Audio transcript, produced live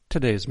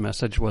Today's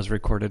message was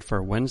recorded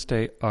for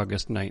Wednesday,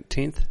 August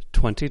 19th,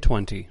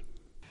 2020.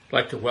 I'd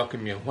like to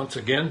welcome you once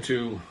again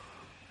to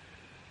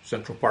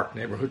Central Park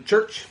Neighborhood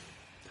Church,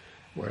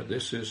 where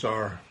this is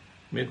our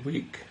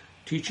midweek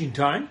teaching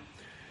time,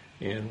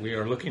 and we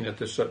are looking at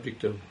the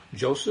subject of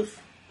Joseph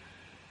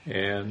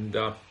and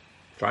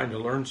trying to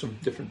learn some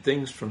different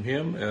things from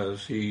him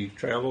as he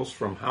travels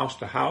from house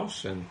to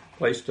house and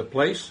place to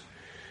place.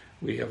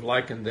 We have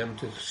likened them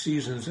to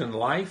seasons in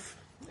life,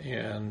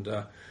 and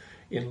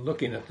in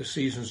looking at the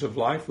seasons of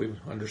life, we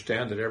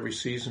understand that every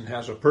season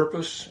has a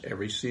purpose.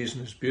 Every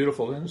season is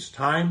beautiful in its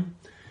time.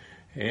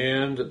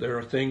 And there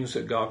are things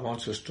that God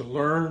wants us to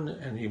learn,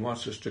 and He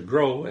wants us to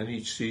grow in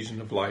each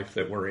season of life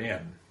that we're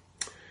in.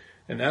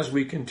 And as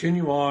we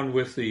continue on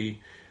with the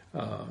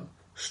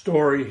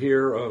story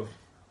here of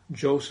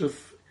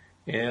Joseph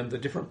and the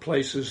different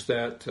places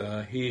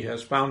that he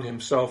has found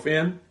himself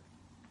in,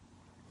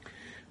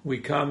 we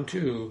come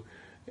to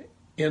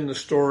in the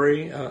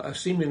story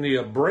seemingly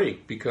a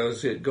break,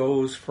 because it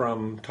goes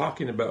from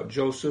talking about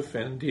Joseph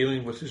and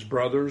dealing with his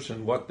brothers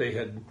and what they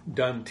had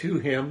done to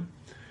him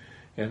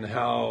and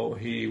how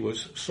he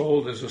was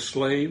sold as a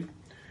slave.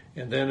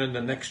 And then in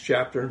the next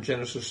chapter, in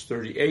Genesis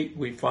 38,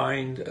 we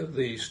find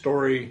the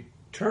story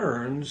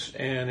turns,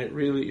 and it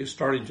really is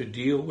starting to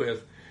deal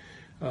with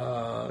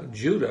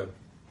Judah.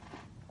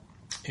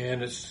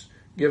 And it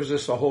gives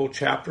us a whole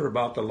chapter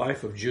about the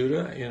life of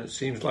Judah, and it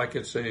seems like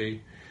it's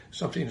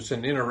something that's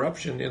an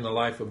interruption in the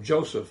life of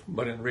Joseph,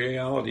 but in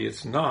reality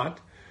it's not,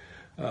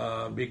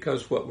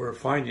 because what we're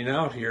finding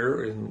out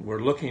here, and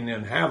we're looking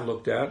and have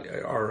looked at,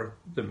 are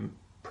the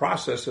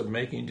process of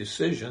making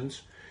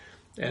decisions.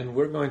 And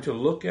we're going to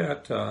look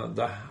at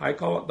I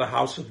call it the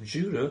house of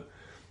Judah,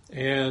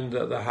 and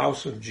the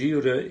house of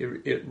Judah,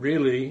 it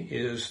really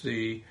is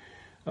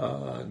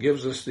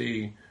gives us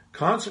the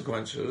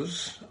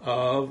consequences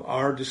of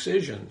our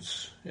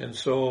decisions. And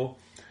so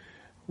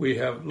we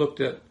have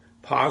looked at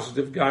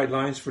positive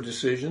guidelines for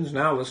decisions.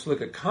 Now let's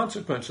look at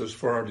consequences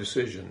for our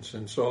decisions.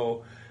 And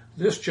so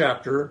this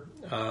chapter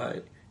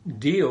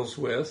deals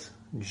with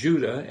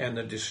Judah and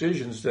the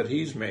decisions that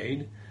he's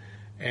made,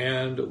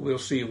 and we'll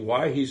see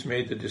why he's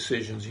made the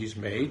decisions he's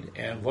made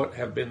and what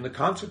have been the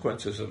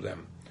consequences of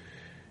them.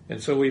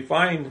 And so we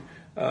find,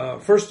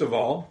 first of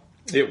all,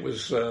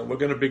 we're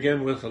going to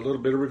begin with a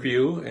little bit of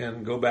review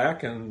and go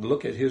back and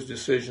look at his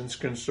decisions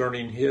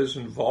concerning his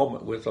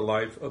involvement with the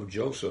life of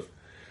Joseph.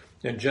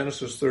 In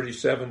Genesis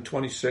 37,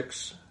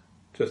 26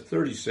 to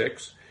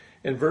 36,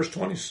 in verse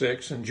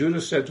 26, and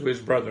Judah said to his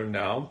brethren,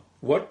 "Now,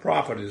 what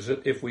profit is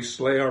it if we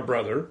slay our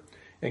brother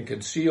and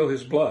conceal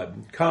his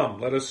blood?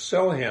 Come, let us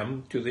sell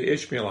him to the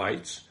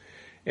Ishmaelites,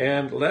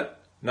 and let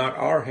not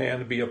our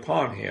hand be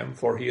upon him,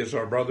 for he is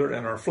our brother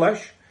and our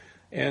flesh,"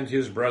 and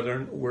his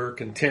brethren were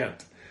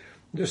content.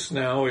 This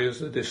now is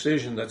the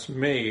decision that's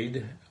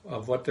made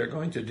of what they're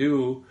going to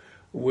do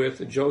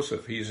with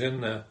Joseph. He's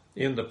in the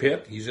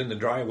pit. He's in the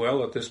dry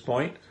well at this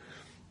point,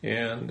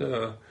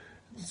 and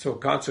so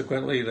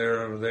consequently,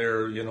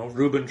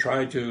 Reuben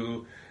tried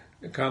to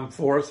come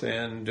forth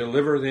and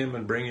deliver them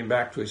and bring him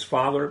back to his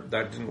father.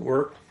 That didn't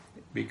work,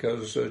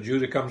 because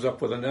Judah comes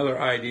up with another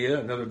idea,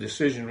 another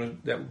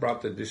decision that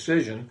brought the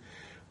decision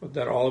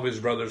that all of his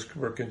brothers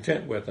were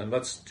content with. And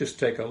let's just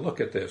take a look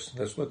at this.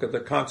 Let's look at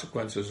the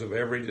consequences of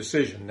every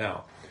decision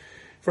now.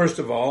 First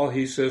of all,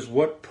 he says,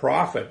 what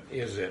profit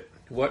is it?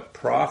 What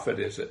profit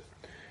is it?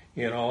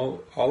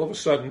 All of a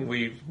sudden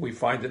we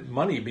find that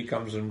money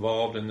becomes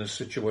involved in this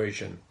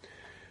situation.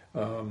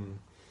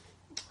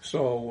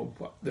 So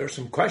there's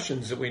some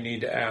questions that we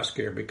need to ask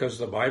here, because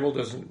the Bible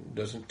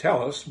doesn't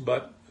tell us,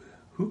 but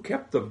who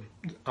kept I'm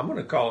going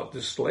to call it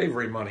the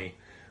slavery money.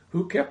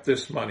 Who kept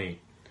this money?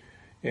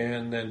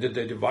 And then did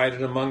they divide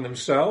it among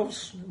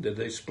themselves? Did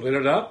they split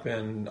it up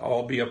and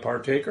all be a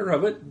partaker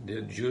of it?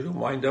 Did Judah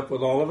wind up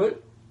with all of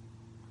it?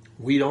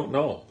 We don't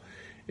know.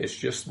 It's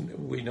just,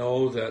 we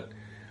know that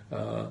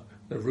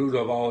the root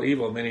of all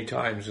evil many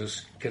times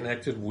is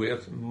connected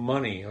with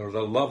money, or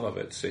the love of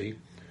it, see?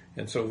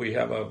 And so we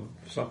have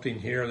something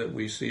here that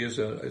we see as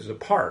a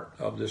part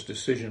of this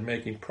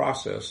decision-making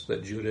process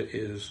that Judah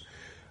is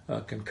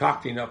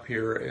concocting up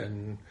here,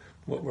 and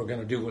what we're going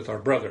to do with our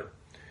brother.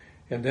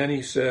 And then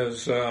he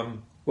says,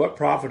 what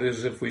profit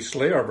is if we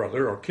slay our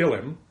brother or kill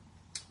him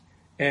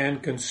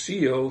and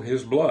conceal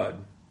his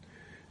blood?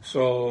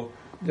 So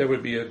there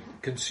would be a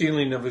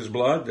concealing of his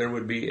blood. There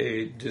would be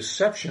a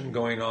deception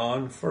going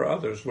on for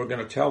others. We're going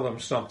to tell them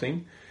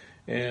something.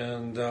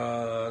 And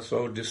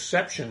so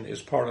deception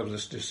is part of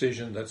this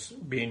decision that's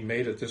being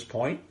made at this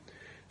point.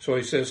 So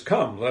he says,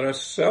 come, let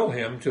us sell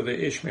him to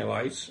the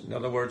Ishmaelites. In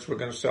other words, we're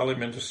going to sell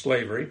him into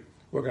slavery.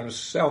 We're going to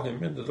sell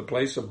him into the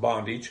place of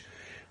bondage.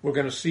 We're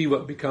going to see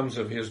what becomes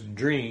of his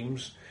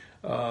dreams.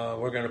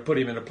 We're going to put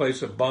him in a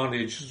place of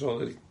bondage so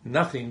that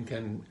nothing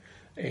can,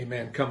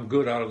 come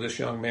good out of this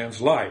young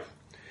man's life.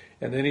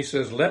 And then he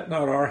says, let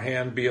not our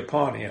hand be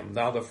upon him.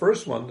 Now the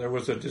first one, there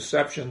was a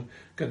deception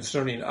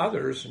concerning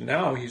others.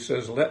 Now he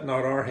says, let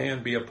not our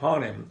hand be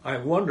upon him. I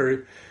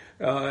wonder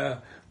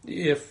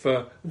if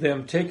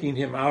them taking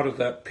him out of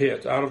that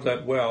pit, out of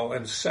that well,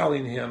 and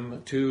selling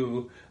him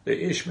to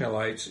the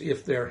Ishmaelites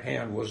if their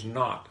hand was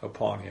not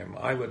upon him.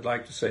 I would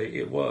like to say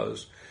it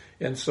was.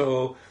 And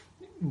so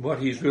what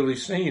he's really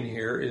saying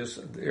here is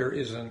there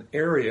is an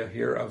area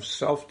here of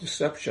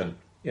self-deception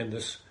in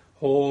this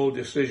whole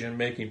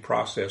decision-making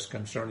process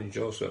concerning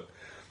Joseph.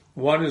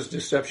 One is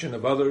deception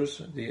of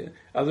others. The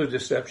other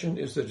deception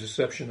is the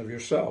deception of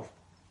yourself.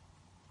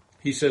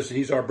 He says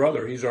he's our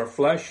brother, he's our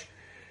flesh,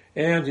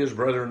 and his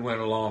brethren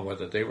went along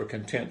with it. They were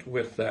content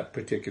with that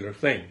particular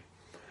thing.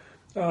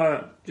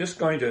 Just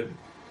going to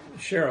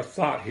share a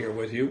thought here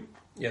with you,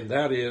 and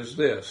that is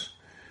this.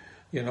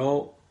 You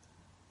know,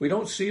 we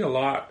don't see a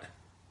lot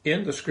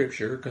in the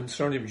Scripture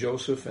concerning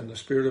Joseph and the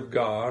Spirit of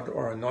God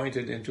or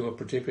anointed into a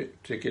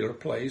particular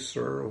place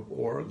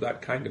or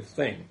that kind of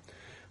thing.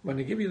 I'm going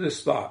to give you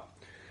this thought.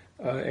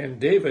 And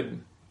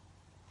David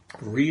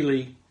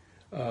really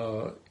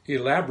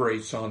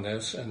elaborates on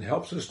this and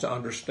helps us to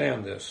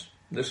understand this.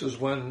 This is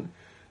when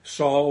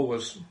Saul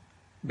was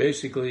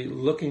basically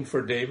looking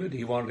for David.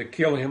 He wanted to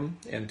kill him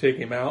and take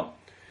him out.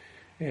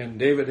 And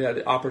David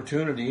had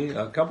opportunity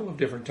a couple of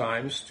different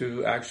times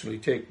to actually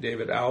take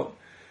David out.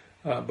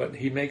 But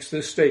he makes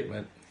this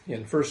statement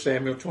in 1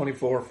 Samuel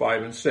 24,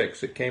 5 and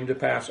 6. It came to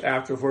pass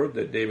afterward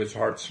that David's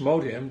heart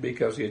smote him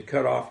because he had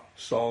cut off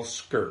Saul's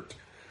skirt.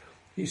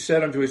 He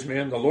said unto his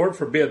men, the Lord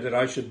forbid that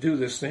I should do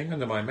this thing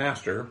unto my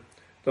master,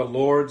 the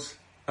Lord's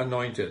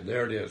anointed.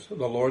 There it is,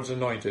 the Lord's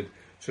anointed.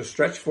 To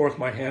stretch forth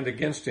my hand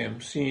against him,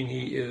 seeing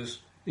he is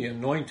the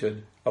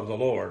anointed of the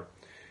Lord.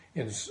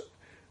 In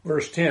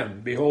verse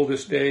 10, behold,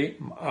 this day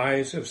my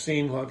eyes have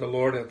seen what the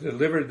Lord hath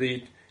delivered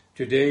thee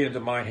today into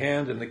my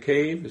hand in the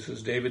cave. This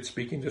is David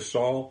speaking to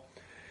Saul.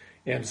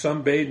 And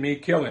some bade me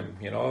kill him.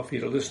 You know, if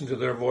he'd have listened to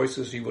their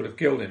voices, he would have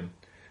killed him.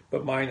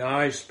 But mine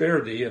eyes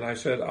spared thee, and I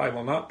said, I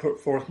will not put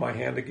forth my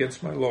hand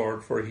against my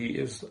Lord, for he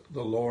is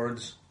the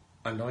Lord's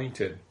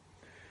anointed.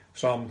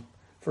 Psalm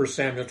 1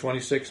 Samuel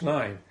 26,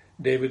 9.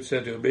 David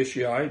said to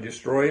Abishai,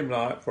 destroy him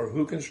not, for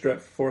who can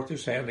stretch forth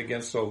his hand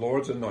against the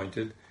Lord's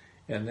anointed?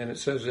 And then it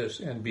says this,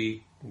 and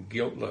be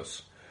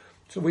guiltless.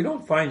 So we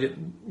don't find it,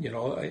 you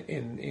know,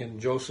 in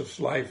Joseph's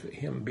life,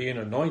 him being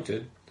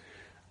anointed,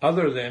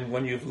 other than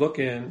when you look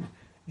in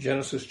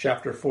Genesis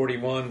chapter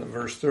 41,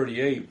 verse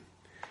 38,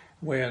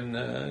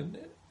 when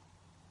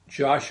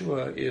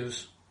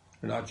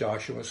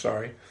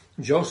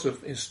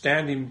Joseph is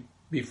standing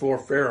before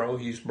Pharaoh.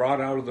 He's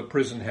brought out of the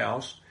prison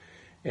house,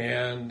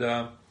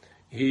 and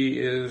he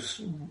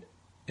is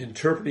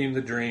interpreting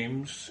the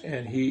dreams,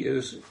 and he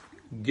is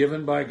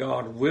given by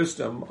God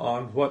wisdom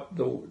on what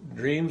the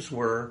dreams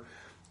were,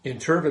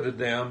 interpreted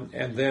them,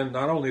 and then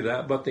not only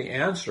that, but the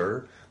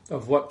answer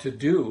of what to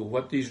do,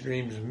 what these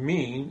dreams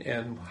mean,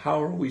 and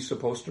how are we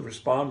supposed to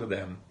respond to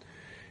them.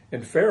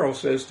 And Pharaoh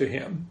says to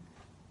him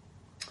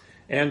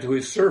and to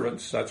his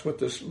servants, that's what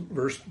this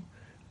verse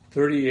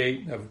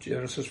 38 of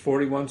Genesis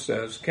 41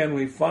 says, can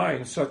we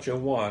find such a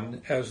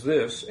one as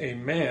this, a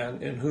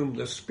man in whom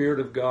the Spirit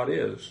of God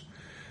is?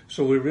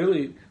 So we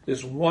really,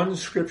 this one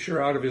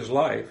scripture out of his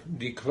life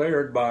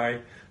declared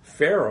by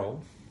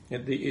Pharaoh,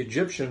 the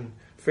Egyptian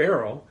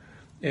Pharaoh,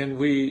 and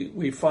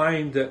we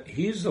find that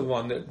he's the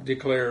one that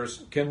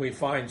declares, can we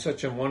find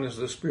such a one as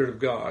the Spirit of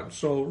God?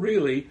 So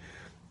really,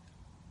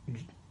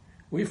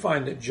 we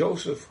find that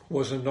Joseph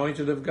was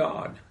anointed of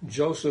God.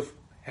 Joseph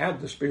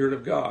had the Spirit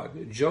of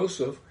God.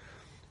 Joseph,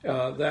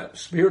 that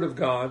Spirit of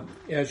God,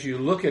 as you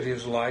look at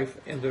his life,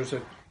 and there's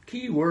a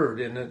key word,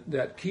 and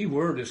that key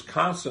word is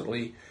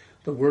constantly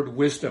the word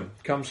wisdom.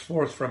 It comes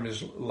forth from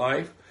his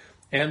life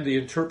and the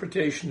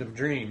interpretation of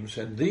dreams.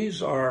 And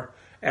these are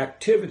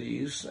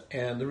activities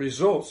and the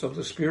results of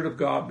the Spirit of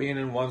God being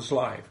in one's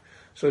life.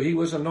 So he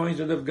was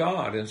anointed of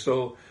God. And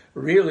so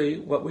really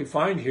what we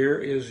find here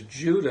is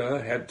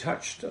Judah had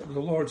touched the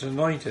Lord's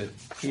anointed.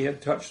 He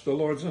had touched the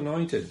Lord's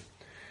anointed.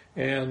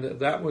 And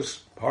that was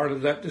part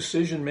of that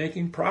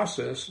decision-making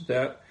process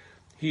that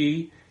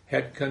he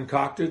had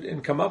concocted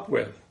and come up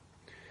with.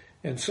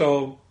 And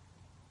so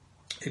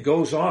it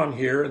goes on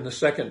here in the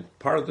second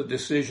part of the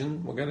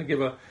decision. We're going to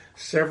give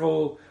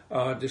several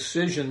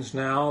decisions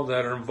now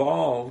that are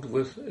involved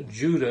with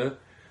Judah,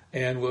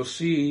 and we'll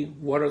see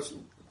what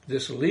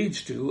this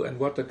leads to and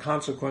what the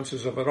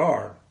consequences of it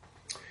are.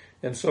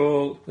 And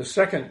so the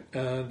second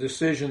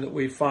decision that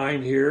we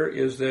find here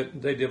is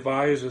that they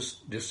devise a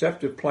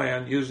deceptive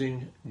plan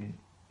using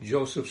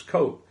Joseph's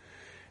coat.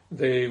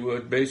 They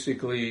would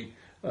basically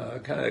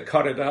kind of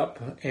cut it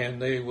up,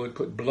 and they would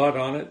put blood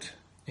on it,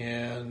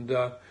 and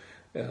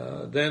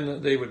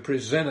then they would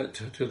present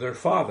it to their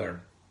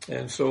father.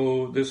 And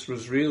so this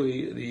was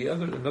really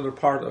another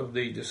part of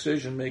the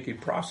decision-making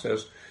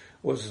process,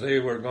 was they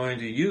were going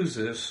to use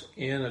this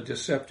in a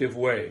deceptive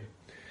way.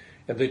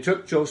 And they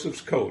took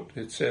Joseph's coat,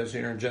 it says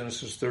here in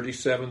Genesis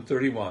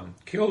 37:31,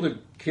 killed a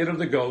kid of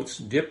the goats,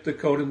 dipped the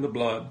coat in the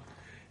blood,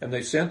 and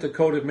they sent the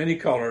coat of many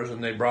colors,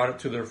 and they brought it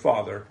to their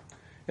father,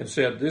 and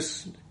said,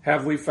 this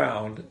have we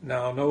found,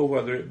 now know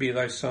whether it be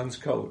thy son's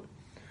coat.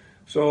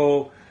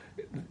 So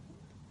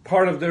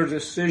part of their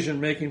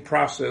decision-making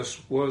process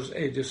was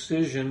a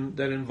decision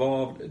that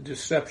involved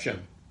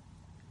deception.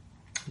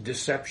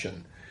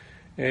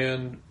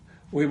 And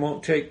we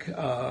won't take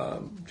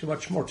too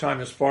much more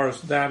time as far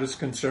as that is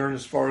concerned,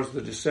 as far as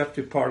the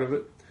deceptive part of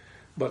it.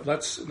 But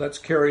let's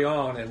carry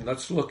on and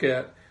let's look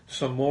at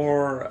some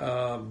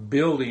more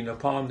building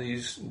upon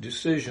these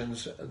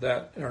decisions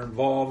that are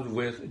involved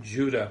with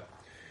Judah.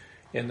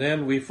 And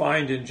then we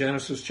find in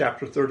Genesis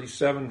chapter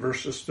 37,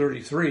 verses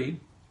 33,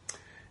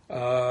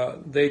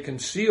 they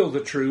conceal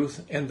the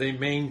truth and they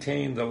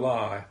maintain the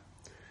lie.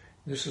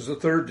 This is the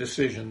third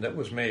decision that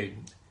was made.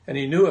 And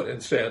he knew it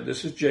and said,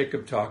 this is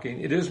Jacob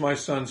talking, it is my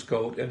son's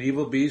coat, an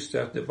evil beast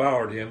hath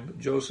devoured him.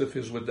 Joseph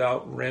is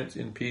without rent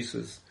in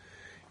pieces.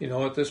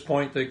 At this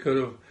point they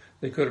could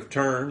have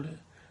turned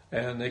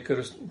and they could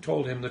have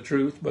told him the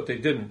truth, but they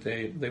didn't.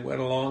 They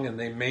went along and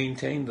they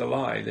maintained the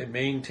lie. They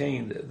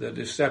maintained the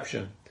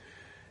deception.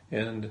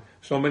 And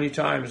so many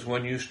times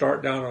when you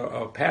start down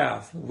a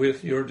path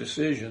with your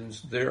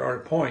decisions, there are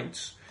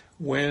points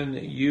when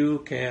you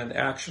can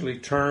actually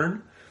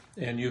turn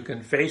and you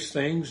can face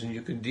things and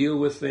you can deal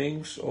with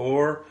things,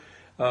 or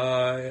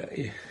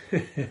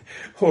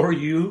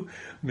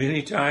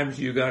many times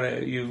you've got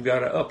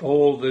to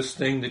uphold this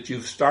thing that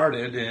you've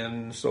started,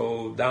 and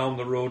so down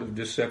the road of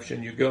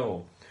deception you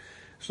go.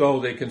 So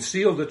they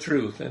concealed the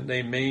truth and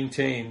they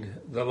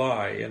maintained the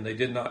lie, and they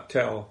did not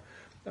tell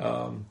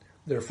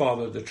their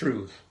father the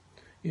truth.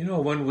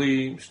 When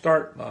we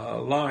start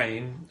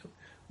lying,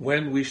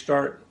 when we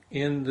start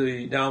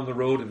down the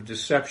road of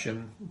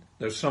deception,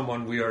 there's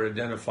someone we are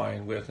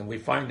identifying with, and we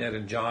find that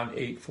in John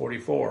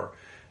 8:44.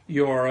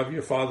 You are of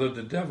your father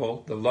the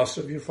devil, the lusts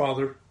of your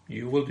father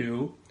you will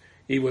do.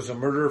 He was a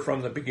murderer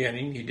from the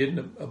beginning. He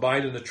didn't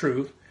abide in the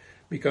truth,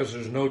 because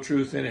there's no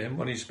truth in him.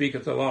 When he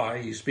speaketh a lie,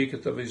 he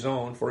speaketh of his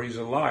own, for he's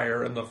a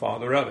liar and the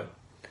father of it.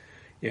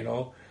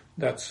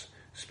 That's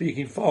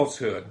speaking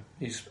falsehood.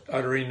 He's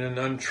uttering an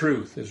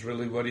untruth is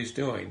really what he's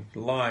doing,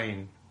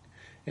 lying.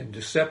 And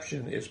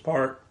deception is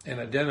part and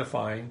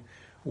identifying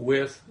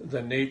with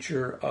the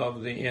nature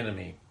of the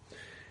enemy.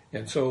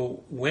 And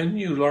so when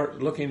you are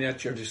looking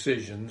at your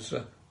decisions,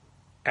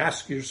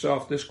 ask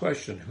yourself this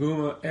question: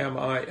 whom am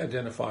I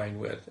identifying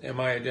with? Am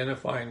I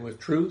identifying with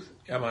truth?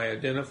 Am I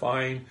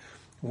identifying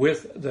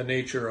with the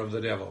nature of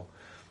the devil?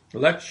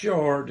 Let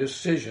your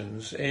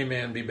decisions,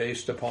 amen, be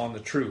based upon the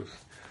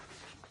truth.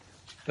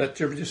 Let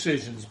your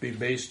decisions be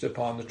based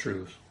upon the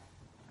truth.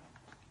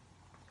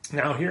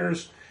 Now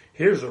here's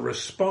a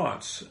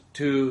response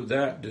to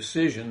that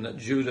decision that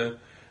Judah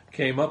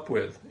came up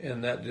with.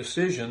 And that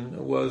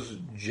decision was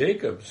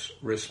Jacob's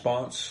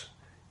response.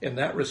 In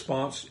that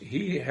response,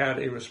 he had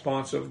a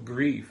response of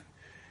grief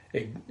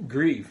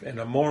and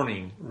a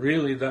mourning.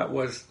 Really, that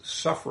was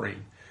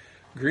suffering.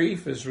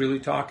 Grief is really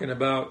talking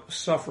about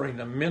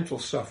suffering, a mental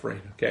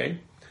suffering,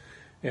 okay?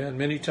 And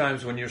many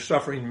times when you're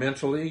suffering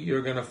mentally,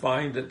 you're going to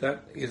find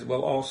that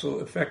will also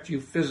affect you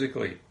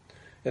physically.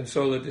 And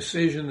so the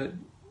decision that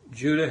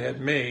Judah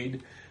had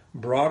made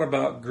brought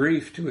about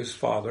grief to his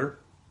father,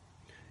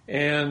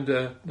 and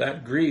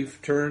that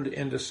grief turned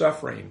into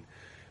suffering.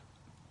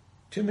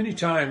 Too many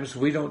times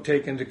we don't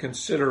take into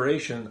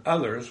consideration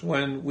others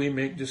when we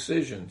make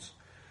decisions.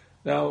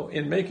 Now,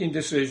 in making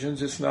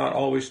decisions, it's not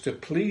always to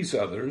please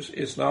others.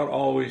 It's not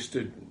always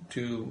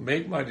to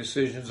make my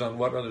decisions on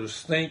what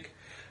others think,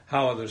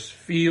 how others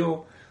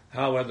feel,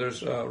 how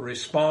others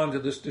respond to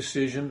this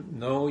decision.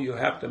 No, you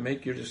have to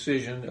make your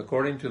decision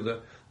according to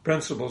the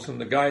principles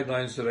and the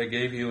guidelines that I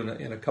gave you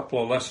in a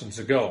couple of lessons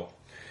ago.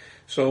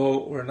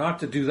 So we're not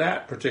to do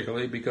that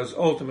particularly, because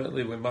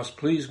ultimately we must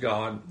please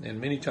God,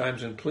 and many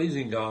times in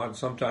pleasing God,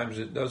 sometimes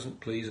it doesn't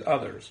please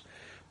others.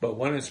 But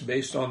when it's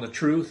based on the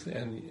truth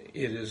and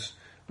it is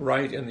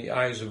right in the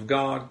eyes of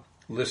God,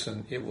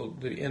 listen,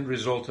 the end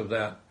result of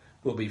that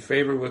will be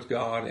favor with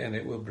God, and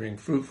it will bring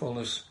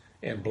fruitfulness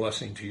and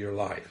blessing to your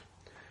life.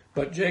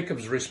 But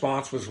Jacob's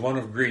response was one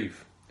of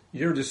grief.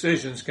 Your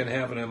decisions can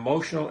have an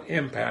emotional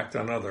impact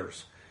on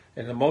others.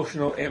 And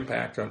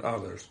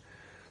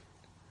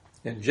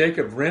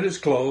Jacob rent his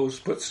clothes,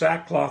 put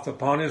sackcloth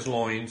upon his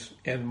loins,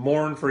 and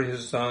mourned for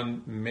his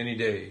son many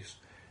days.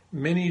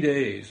 Many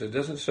days. It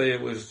doesn't say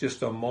it was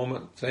just a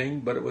moment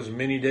thing, but it was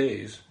many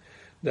days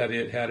that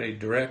it had a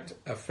direct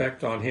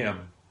effect on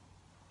him.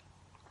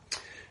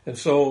 And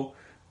so,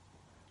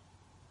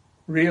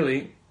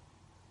 really,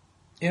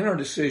 in our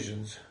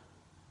decisions,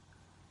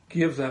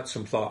 give that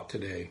some thought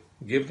today.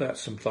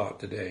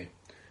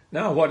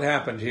 Now, what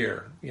happened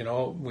here?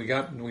 We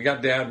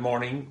got Dad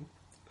mourning,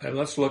 and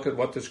let's look at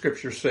what the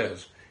Scripture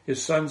says.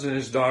 His sons and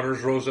his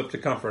daughters rose up to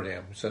comfort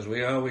him. It says,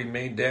 we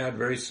made Dad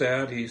very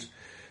sad.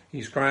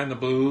 He's crying the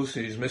blues.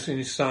 He's missing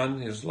his son,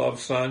 his loved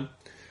son.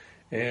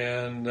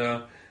 And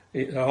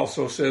it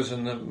also says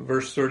in the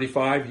verse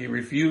 35, he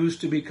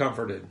refused to be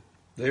comforted.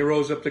 They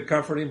rose up to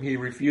comfort him. He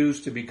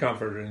refused to be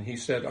comforted. And he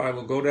said, I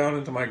will go down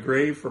into my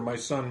grave for my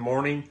son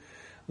mourning.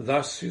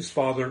 Thus his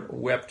father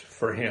wept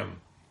for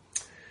him.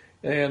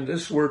 And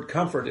this word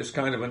comfort is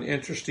kind of an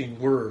interesting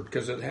word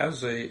because it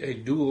has a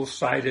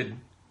dual-sided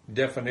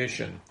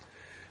definition.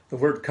 the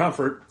word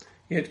comfort,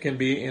 it can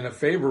be in a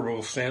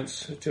favorable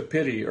sense to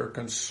pity or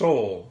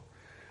console.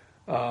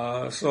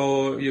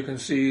 So you can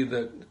see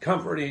that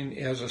comforting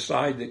has a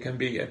side that can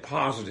be a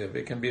positive.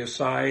 It can be a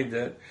side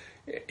that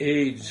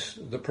aids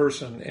the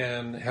person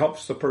and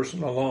helps the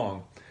person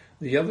along.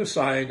 The other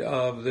side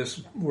of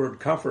this word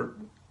comfort,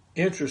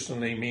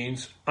 interestingly,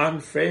 means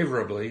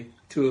unfavorably,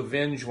 to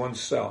avenge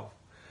oneself.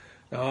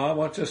 Now I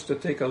want us to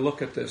take a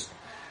look at this.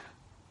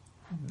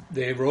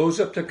 They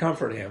rose up to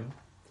comfort him,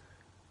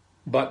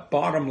 but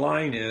bottom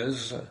line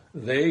is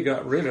they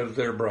got rid of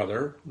their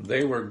brother.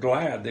 They were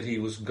glad that he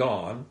was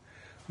gone.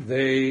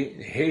 They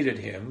hated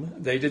him.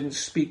 They didn't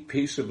speak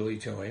peaceably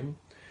to him.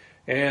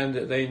 And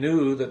they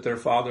knew that their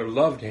father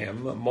loved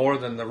him more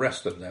than the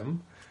rest of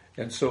them.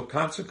 And so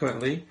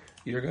consequently,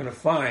 you're going to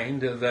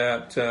find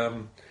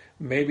that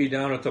maybe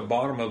down at the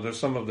bottom of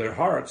some of their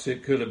hearts,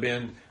 it could have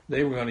been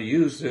they were going to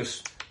use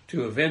this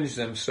to avenge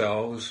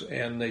themselves,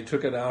 and they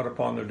took it out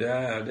upon their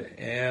dad,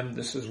 and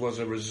this was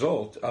a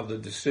result of the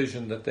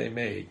decision that they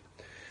made.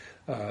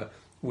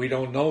 We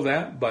don't know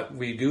that, but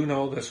we do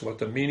know that's what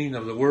the meaning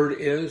of the word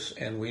is,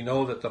 and we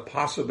know that the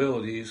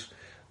possibilities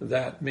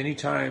that many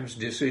times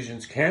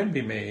decisions can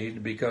be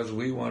made because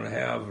we want to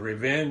have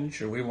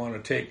revenge or we want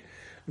to take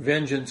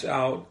vengeance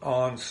out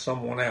on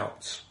someone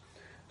else.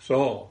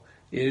 So,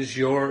 is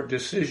your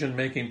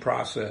decision-making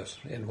process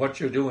and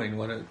what you're doing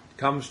when it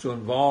comes to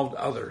involve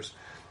others,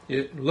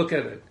 look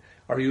at it.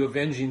 Are you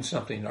avenging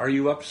something? Are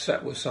you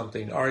upset with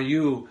something? Are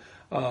you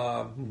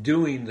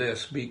doing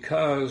this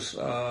because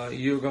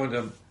you're going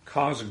to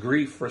cause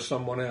grief for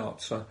someone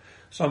else?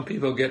 Some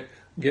people get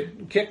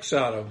kicks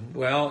out of,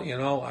 well,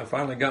 I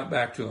finally got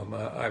back to them.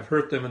 I've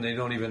hurt them and they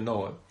don't even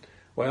know it.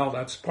 Well,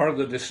 that's part of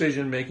the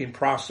decision-making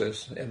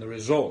process and the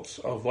results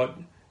of what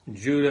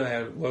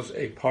Judah was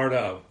a part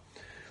of.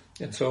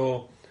 And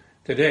so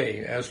today,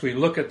 as we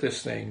look at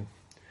this thing,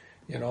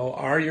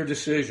 are your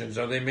decisions,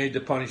 are they made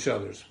to punish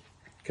others?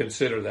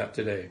 Consider that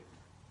today.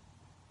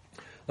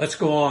 Let's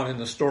go on in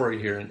the story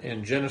here.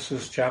 In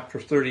Genesis chapter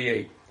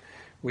 38,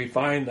 we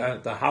find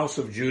that the house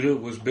of Judah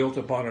was built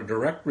upon a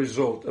direct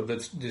result of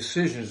the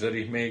decisions that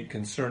he made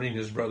concerning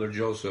his brother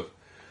Joseph.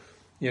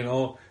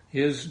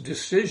 His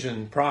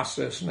decision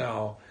process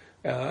now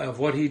of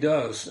what he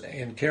does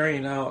and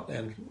carrying out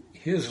and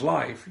his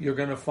life, you're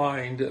going to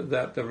find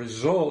that the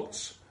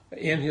results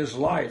in his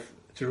life,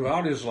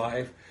 throughout his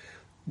life,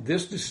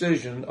 this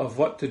decision of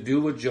what to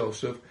do with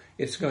Joseph,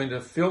 it's going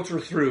to filter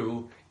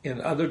through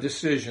in other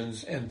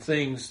decisions and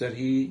things that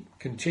he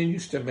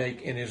continues to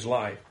make in his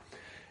life.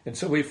 And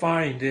so we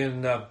find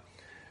in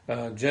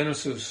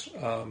Genesis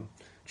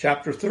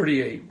chapter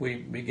 38, we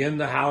begin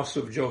the house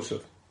of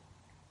Joseph.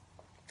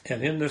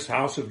 And in this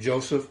house of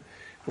Joseph,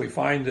 we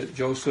find that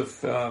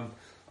Joseph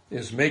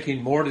is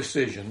making more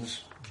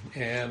decisions.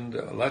 And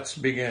let's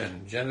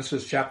begin.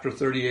 Genesis chapter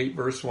 38,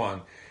 verse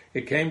 1.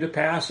 It came to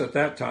pass at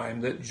that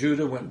time that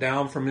Judah went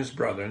down from his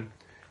brethren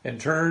and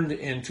turned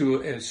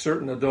into a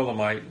certain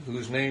Adullamite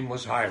whose name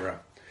was Hira.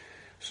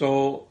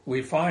 So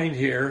we find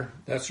here,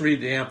 let's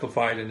read the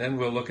Amplified and then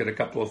we'll look at a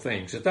couple of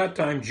things. At that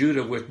time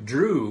Judah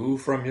withdrew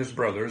from his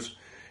brothers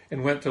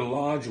and went to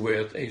lodge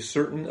with a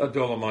certain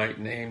Adullamite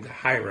named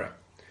Hira.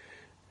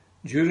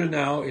 Judah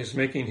now is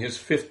making his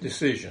fifth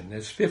decision.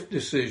 His fifth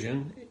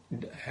decision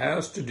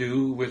has to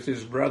do with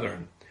his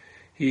brethren.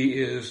 He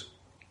is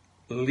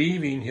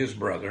leaving his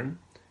brethren,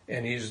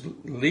 and he's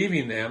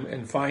leaving them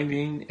and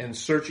finding and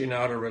searching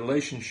out a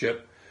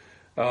relationship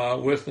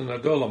with an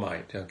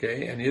Adullamite,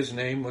 okay? And his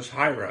name was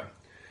Hira.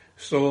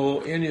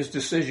 So in his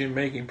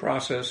decision-making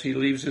process, he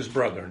leaves his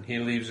brethren. He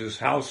leaves his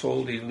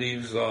household. He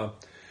leaves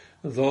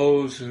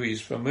those who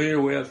he's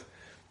familiar with,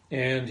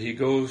 and he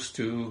goes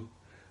to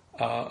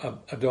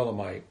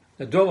Adullamite.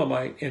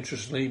 Adullamite,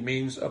 interestingly,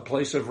 means a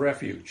place of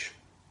refuge.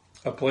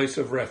 A place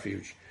of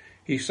refuge.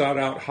 He sought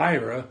out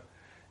Hira,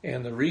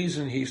 and the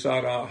reason he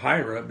sought out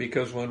Hira,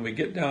 because when we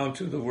get down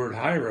to the word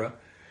Hira,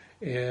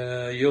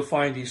 you'll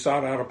find he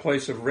sought out a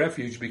place of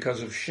refuge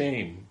because of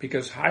shame.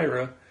 Because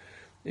Hira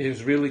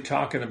is really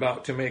talking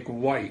about to make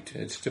white.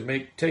 It's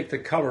to take the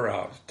color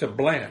out, to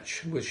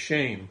blanch with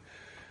shame.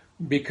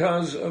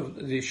 Because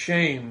of the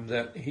shame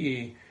that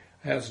he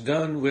has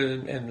done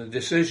with and the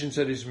decisions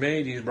that he's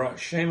made, he's brought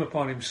shame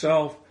upon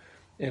himself.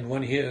 And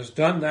when he has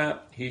done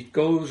that, he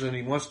goes and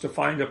he wants to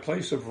find a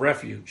place of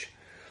refuge.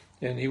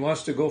 And he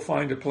wants to go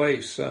find a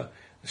place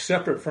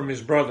separate from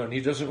his brother. And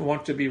he doesn't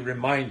want to be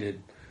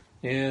reminded.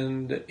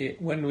 And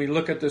when we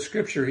look at the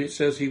scripture, it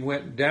says he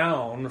went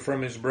down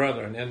from his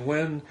brethren. And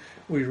when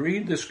we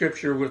read the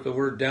scripture with the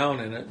word down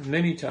in it,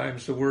 many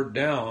times the word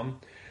down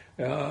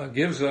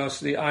gives us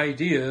the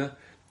idea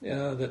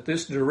that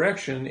this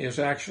direction is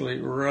actually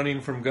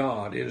running from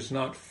God. It is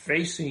not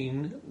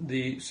facing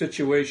the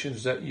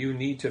situations that you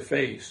need to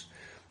face.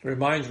 It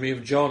reminds me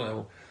of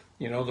Jonah.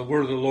 The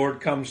word of the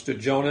Lord comes to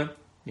Jonah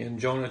in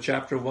Jonah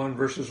chapter 1,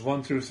 verses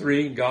 1 through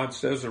 3. God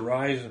says,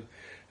 arise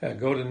and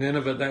go to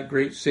Nineveh, that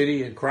great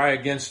city, and cry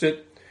against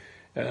it.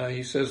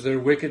 He says, their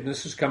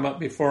wickedness has come up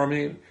before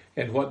me.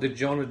 And what did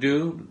Jonah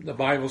do? The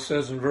Bible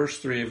says in verse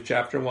 3 of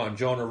chapter 1,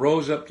 Jonah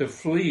rose up to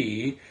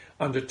flee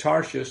unto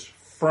Tarshish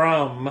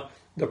from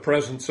the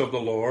presence of the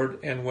Lord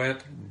and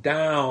went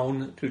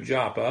down to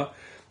Joppa.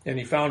 And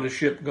he found a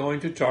ship going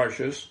to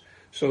Tarshish.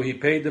 So he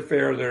paid the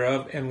fare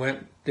thereof and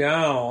went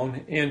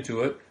down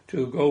into it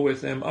to go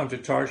with them unto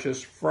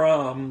Tarshish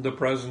from the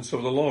presence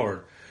of the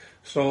Lord.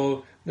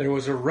 So there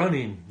was a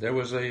running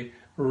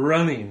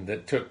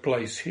that took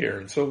place here.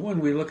 And so when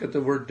we look at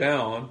the word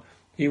down,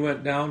 he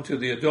went down to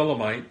the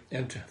Adullamite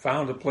and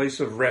found a place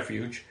of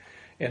refuge.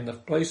 And the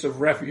place of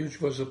refuge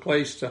was a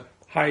place to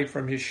hide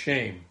from his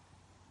shame.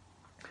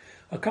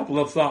 A couple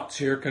of thoughts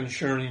here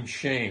concerning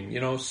shame.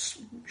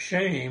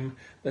 Shame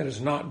that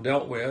is not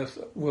dealt with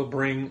will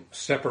bring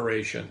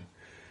separation,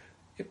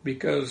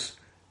 because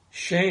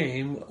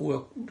shame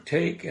will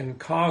take and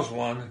cause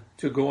one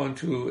to go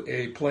into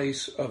a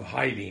place of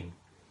hiding.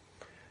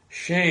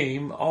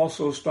 Shame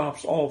also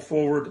stops all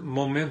forward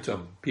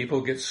momentum.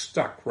 People get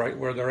stuck right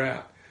where they're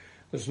at.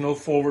 There's no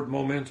forward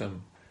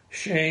momentum.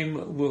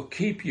 Shame will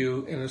keep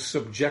you in a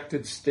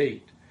subjected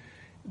state.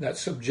 That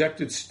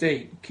subjected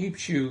state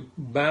keeps you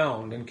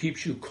bound and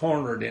keeps you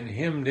cornered and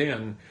hemmed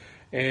in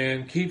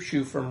and keeps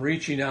you from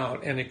reaching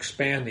out and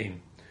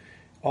expanding.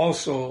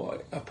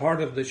 Also, a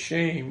part of the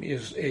shame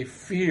is a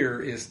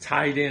fear is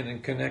tied in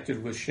and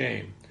connected with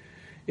shame.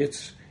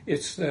 It's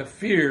the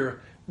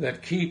fear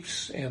that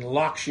keeps and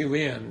locks you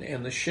in,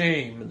 and the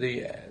shame,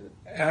 the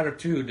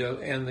attitude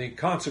and the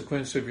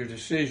consequence of your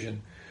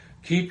decision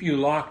keep you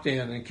locked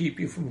in and keep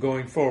you from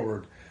going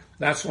forward.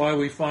 That's why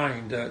we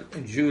find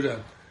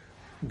Judah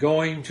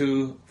going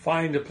to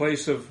find a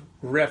place of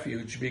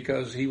refuge,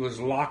 because he was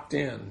locked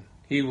in.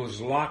 He was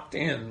locked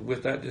in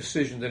with that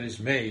decision that he's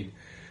made.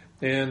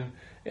 And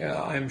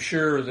I'm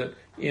sure that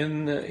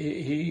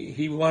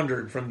he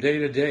wondered from day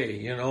to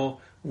day,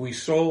 we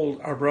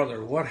sold our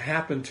brother. What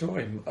happened to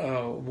him?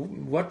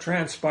 What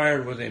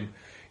transpired with him?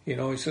 He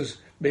says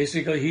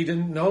basically he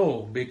didn't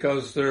know,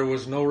 because there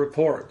was no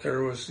report.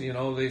 There was,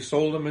 they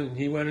sold him and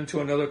he went into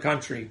another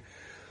country,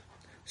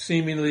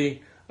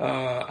 seemingly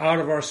out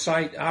of our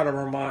sight, out of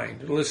our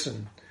mind.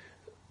 Listen,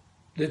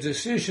 the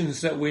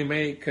decisions that we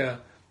make,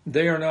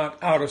 they are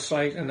not out of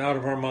sight and out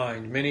of our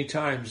mind. Many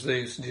times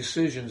these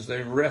decisions,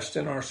 they rest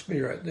in our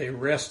spirit. They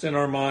rest in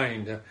our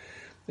mind.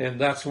 And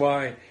that's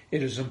why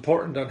it is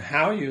important on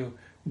how you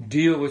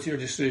deal with your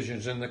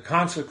decisions and the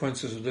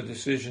consequences of the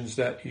decisions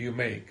that you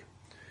make.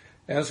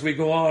 As we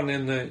go on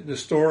in the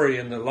story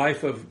and the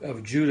life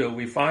of Judah,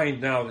 we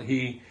find now that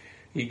he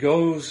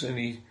goes and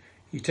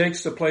he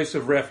takes the place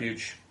of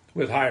refuge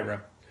with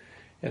Hira.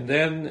 And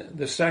then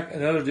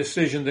another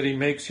decision that he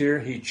makes here,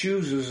 he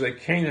chooses a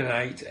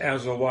Canaanite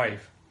as a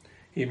wife.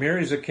 He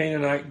marries a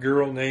Canaanite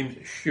girl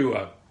named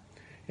Shua.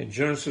 In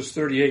Genesis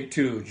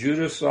 38:2,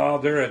 Judah saw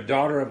there a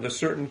daughter of the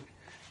certain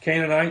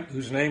Canaanite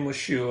whose name was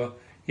Shua.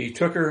 He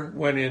took her,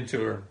 went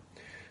into her.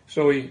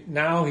 So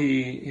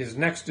his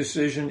next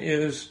decision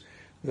is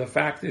the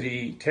fact that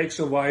he takes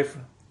a wife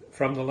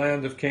from the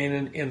land of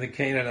Canaan in the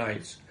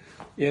Canaanites.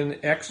 In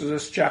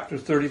Exodus chapter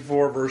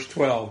 34, verse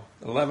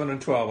 11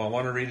 and 12, I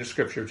want to read a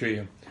scripture to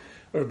you.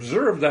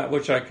 Observe that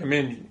which I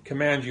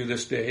command you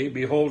this day.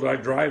 Behold, I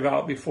drive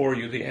out before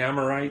you the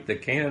Amorite, the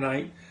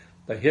Canaanite,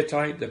 the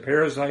Hittite, the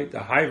Perizzite, the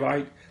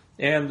Hivite,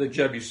 and the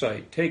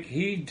Jebusite. Take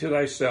heed to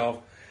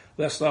thyself,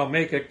 lest thou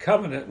make a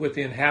covenant with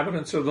the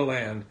inhabitants of the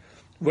land,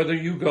 whither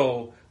you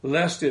go,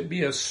 lest it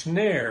be a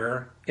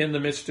snare in the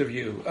midst of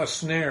you, a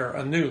snare,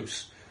 a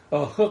noose,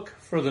 a hook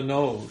for the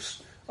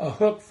nose, a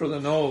hook for the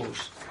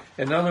nose.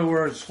 In other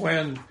words,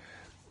 when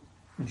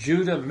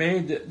Judah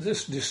made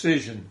this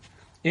decision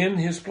in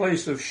his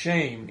place of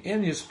shame,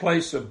 in his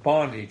place of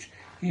bondage,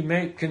 he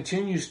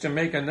continues to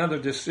make another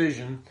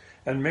decision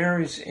and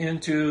marries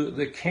into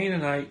the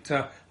Canaanite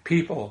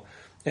people.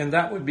 And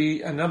that would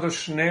be another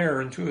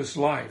snare into his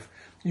life.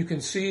 You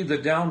can see the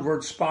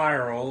downward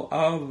spiral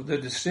of the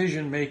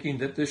decision making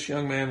that this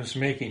young man is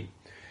making.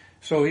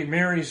 So he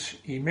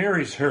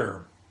marries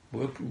her.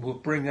 We'll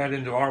bring that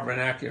into our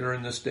vernacular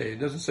in this day. It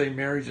doesn't say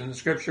marriage in the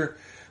scripture,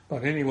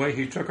 but anyway,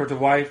 he took her to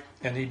wife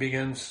and he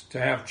begins to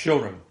have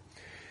children.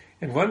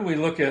 And when we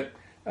look at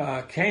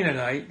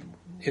Canaanite,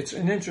 it's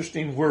an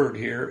interesting word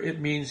here.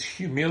 It means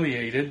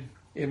humiliated.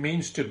 It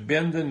means to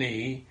bend the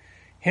knee,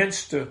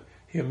 hence to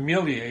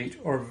humiliate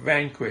or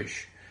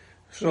vanquish.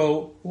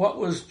 So what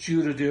was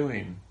Judah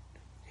doing?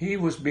 He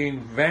was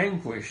being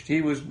vanquished.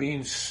 He was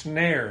being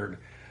snared.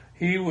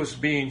 He was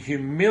being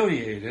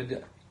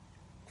humiliated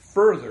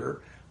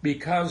further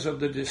because of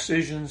the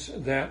decisions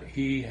that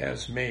he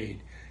has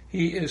made.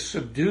 He is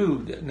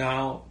subdued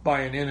now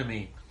by an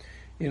enemy.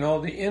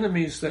 The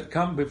enemies that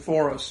come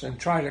before us and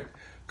try to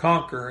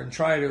conquer and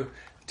try to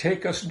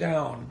take us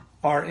down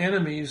are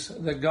enemies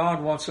that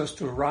God wants us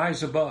to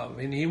rise above,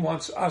 and he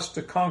wants us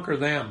to conquer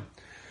them.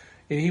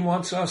 And he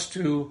wants us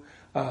to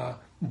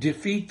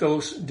defeat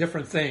those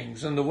different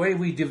things. And the way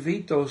we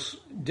defeat those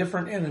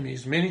different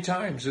enemies many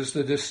times is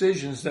the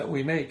decisions that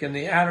we make and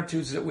the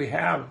attitudes that we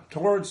have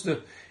towards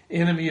the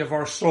enemy of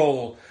our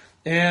soul.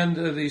 and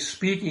the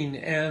speaking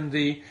and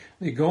the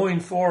going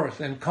forth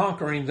and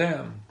conquering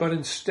them. But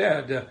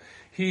instead,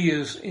 he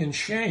is in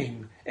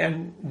shame.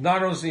 And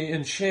not only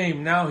in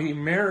shame, now he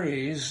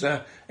marries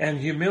and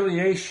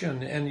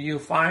humiliation, and you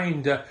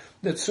find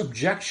that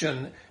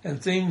subjection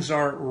and things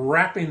are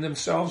wrapping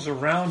themselves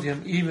around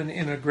him even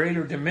in a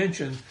greater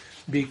dimension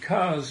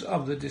because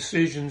of the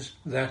decisions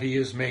that he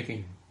is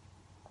making.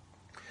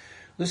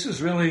 This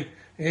is really,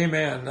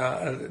 amen,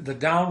 the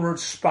downward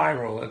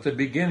spiral at the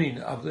beginning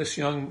of this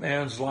young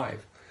man's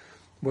life.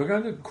 We're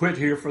going to quit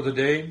here for the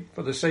day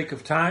for the sake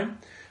of time,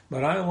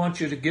 but I want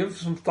you to give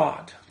some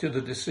thought to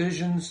the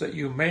decisions that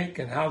you make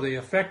and how they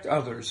affect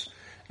others.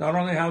 Not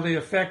only how they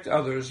affect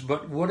others,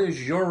 but what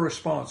is your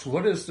response?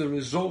 What is the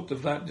result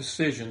of that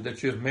decision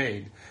that you've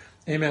made?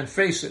 Amen.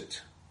 Face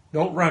it.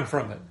 Don't run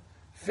from it.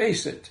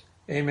 Face it.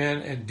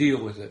 Amen. And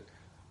deal with it.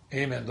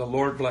 Amen. The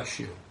Lord bless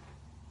you.